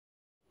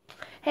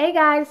Hey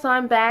guys, so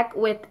I'm back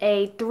with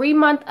a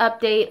 3-month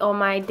update on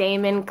my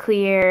Damon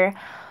Clear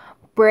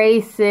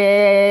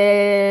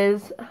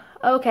braces.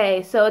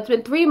 Okay, so it's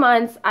been 3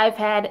 months. I've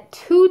had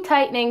 2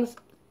 tightenings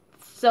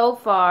so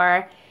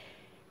far,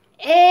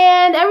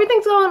 and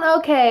everything's going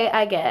okay,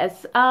 I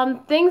guess.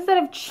 Things that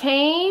have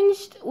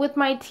changed with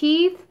my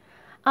teeth.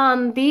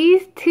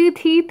 These 2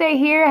 teeth right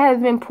here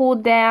have been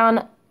pulled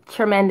down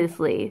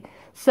tremendously.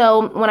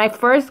 So when I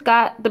first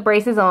got the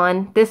braces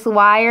on, this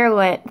wire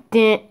went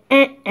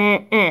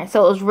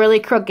so it was really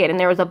crooked and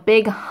there was a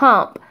big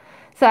hump.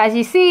 So as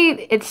you see,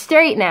 it's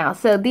straight now.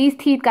 So these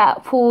teeth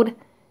got pulled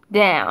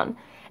down,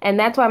 and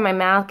that's why my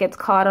mouth gets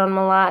caught on them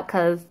a lot,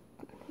 because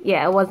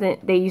yeah, it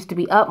wasn't, they used to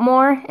be up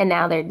more and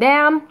now they're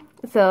down.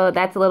 So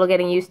that's a little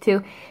getting used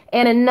to.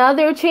 And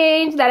another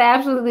change that I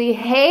absolutely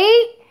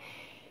hate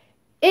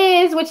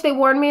is, which they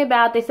warned me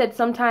about, they said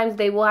sometimes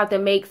they will have to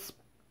make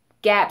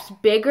gaps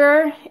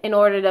bigger in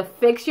order to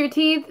fix your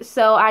teeth.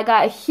 So I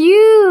got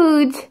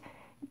huge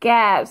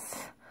gaps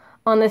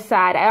on the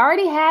side. I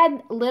already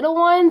had little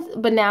ones,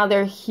 but now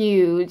they're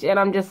huge, and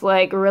I'm just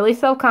like really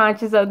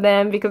self-conscious of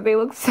them because they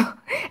look so,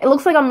 it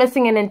looks like I'm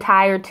missing an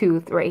entire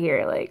tooth right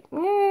here, like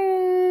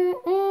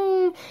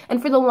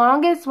And for the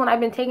longest, when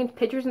I've been taking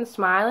pictures and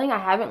smiling, I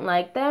haven't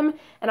liked them,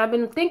 and I've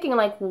been thinking,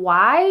 like,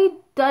 why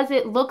does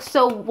it look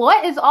so,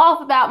 what is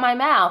off about my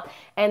mouth?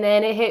 And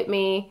then it hit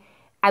me.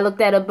 I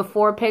looked at a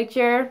before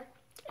picture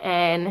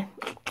and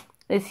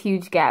this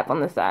huge gap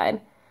on the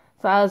side.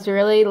 So I was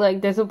really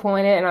like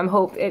disappointed, and I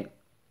hope it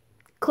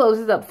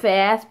closes up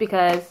fast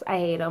because I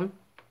hate them.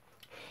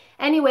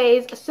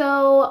 Anyways,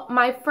 so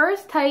my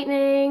first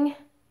tightening,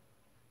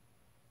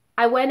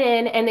 I went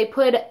in and they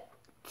put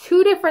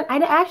 2 different, I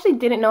actually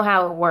didn't know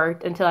how it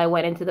worked until I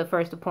went into the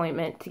first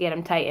appointment to get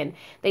them tightened.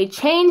 They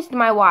changed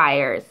my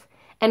wires,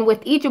 and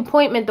with each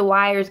appointment the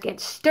wires get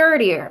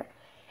sturdier.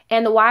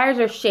 And the wires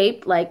are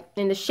shaped like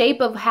in the shape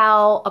of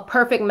how a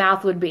perfect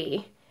mouth would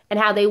be and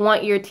how they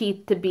want your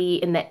teeth to be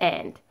in the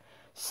end.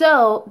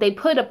 So they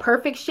put a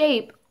perfect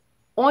shape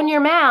on your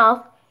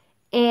mouth,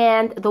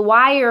 and the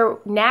wire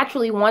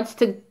naturally wants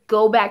to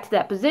go back to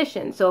that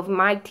position. So if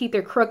my teeth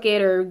are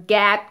crooked or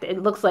gapped,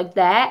 it looks like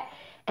that.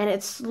 And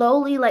it's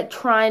slowly like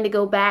trying to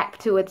go back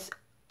to its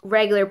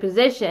regular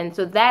position.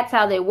 So that's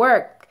how they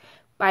work,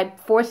 by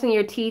forcing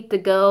your teeth to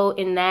go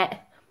in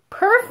that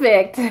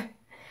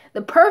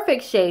the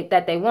perfect shape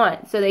that they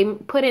want. So they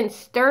put in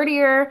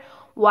sturdier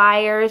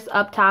wires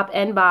up top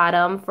and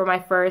bottom for my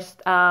first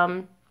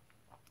tightening,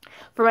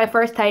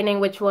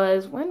 which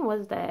was, when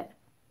was that?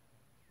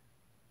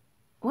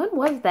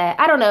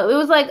 I don't know. It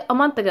was like a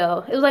month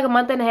ago. It was like a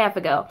month and a half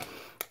ago.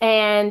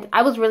 And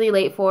I was really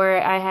late for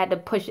it.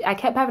 I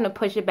kept having to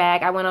push it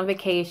back. I went on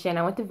vacation.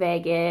 I went to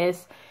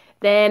Vegas.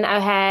 Then I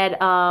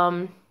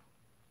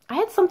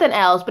had something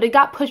else, but it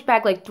got pushed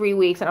back like 3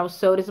 weeks, and I was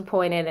so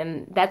disappointed.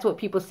 And that's what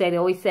people say. They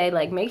always say,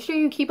 like, make sure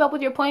you keep up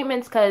with your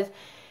appointments, because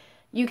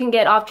you can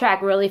get off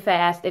track really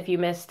fast if you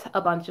missed a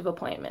bunch of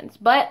appointments.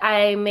 But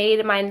I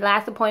made my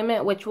last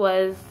appointment, which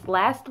was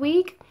last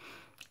week,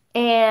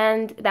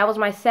 and that was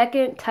my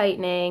second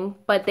tightening,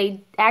 but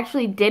they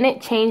actually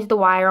didn't change the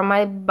wire on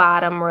my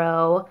bottom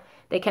row.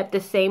 They kept the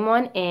same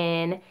one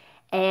in,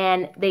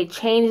 and they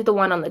changed the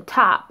one on the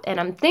top. And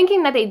I'm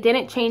thinking that they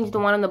didn't change the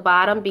one on the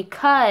bottom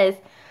because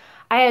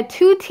I had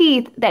 2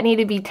 teeth that need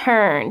to be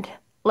turned.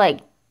 Like,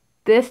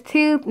 this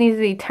tooth needs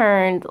to be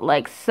turned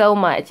like so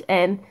much,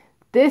 and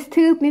this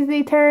tooth needs to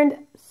be turned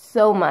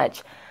so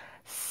much.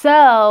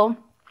 So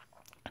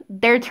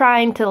they're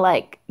trying to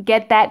like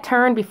get that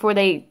turned before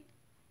they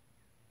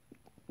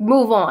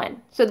move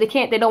on. So they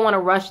don't want to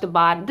rush the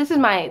bottom. This is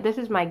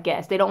my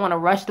guess. They don't want to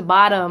rush the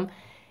bottom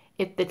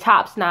if the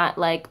top's not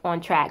like on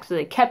track. So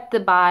they kept the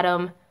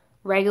bottom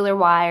regular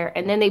wire,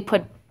 and then they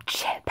put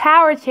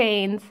power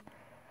chains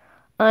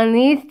on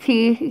these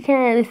teeth, you can't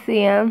really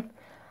see them,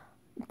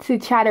 to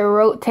try to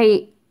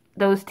rotate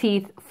those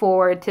teeth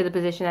forward to the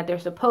position that they're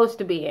supposed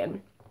to be in.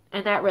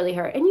 And that really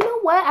hurt. And you know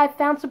what I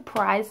found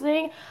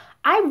surprising?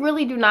 I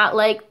really do not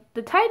like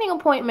the tightening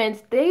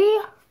appointments. They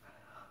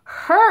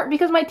hurt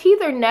because my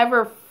teeth are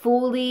never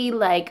fully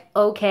like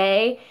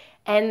okay,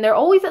 and they're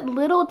always a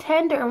little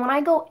tender. And when I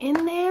go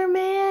in there,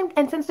 man,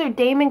 and since they're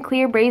Damon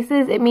Clear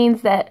braces, it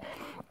means that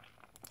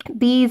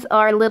these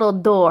are little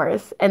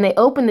doors, and they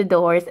open the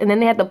doors, and then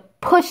they have to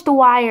push the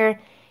wire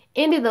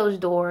into those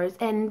doors.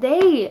 And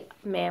they,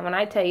 man, when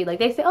I tell you, like,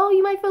 they say, oh,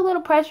 you might feel a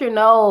little pressure.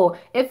 No,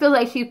 it feels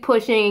like she's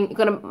pushing,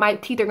 my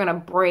teeth are gonna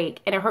break,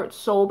 and it hurts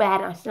so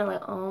bad. And I'm still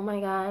like, oh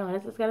my god, when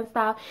is this gonna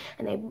stop?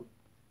 And they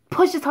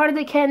push as hard as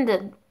they can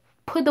to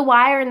put the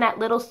wire in that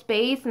little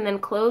space and then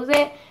close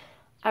it.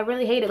 I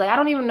really hate it. Like, I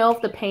don't even know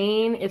if the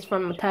pain is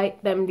from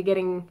them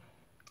getting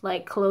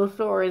like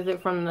closer, or is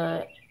it from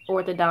the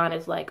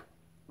orthodontist like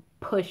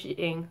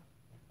pushing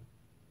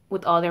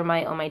with all their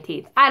might on my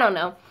teeth. I don't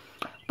know,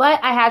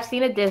 but I have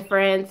seen a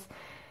difference.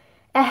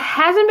 It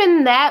hasn't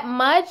been that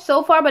much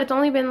so far, but it's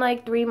only been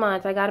like 3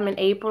 months. I got them in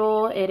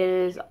April. It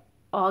is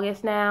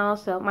August now.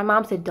 So my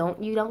mom said,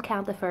 you don't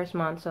count the first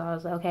month. So I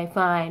was like, okay,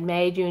 fine.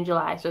 May, June,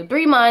 July. So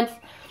 3 months.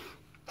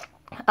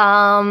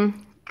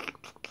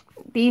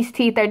 These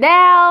teeth are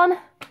down.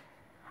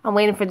 I'm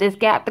waiting for this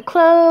gap to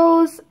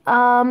close.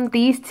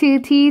 These two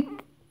teeth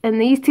and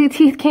these two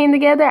teeth came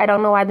together. I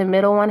don't know why the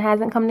middle one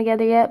hasn't come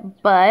together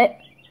yet, but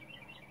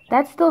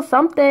that's still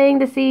something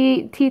to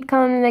see teeth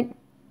coming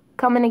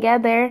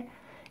together.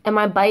 And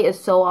my bite is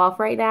so off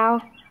right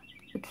now.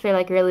 It's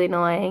like really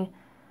annoying.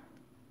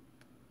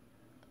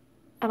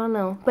 I don't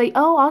know. But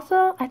oh,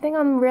 also, I think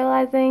I'm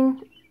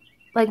realizing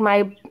like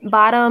my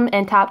bottom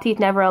and top teeth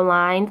never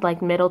aligned,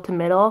 like middle to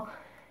middle.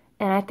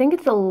 And I think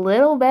it's a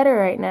little better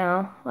right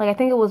now. Like I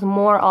think it was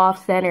more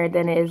off-center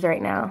than it is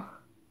right now.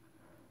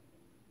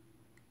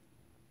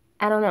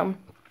 I don't know.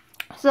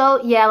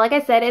 So yeah, like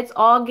I said, it's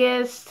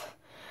August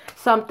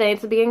something.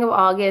 It's the beginning of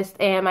August,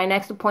 and my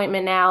next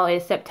appointment now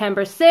is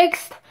September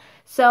 6th.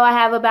 So I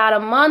have about a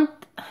month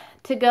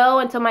to go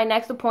until my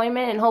next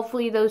appointment, and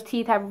hopefully those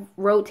teeth have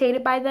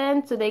rotated by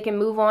then so they can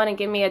move on and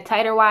give me a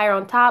tighter wire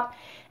on top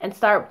and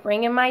start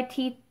bringing my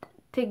teeth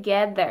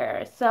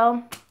together.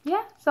 So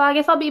yeah, so I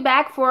guess I'll be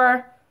back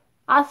for,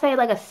 I'll say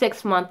like a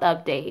 6-month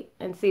update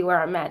and see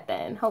where I'm at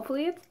then.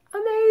 Hopefully it's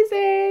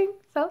amazing.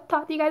 So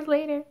talk to you guys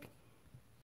later.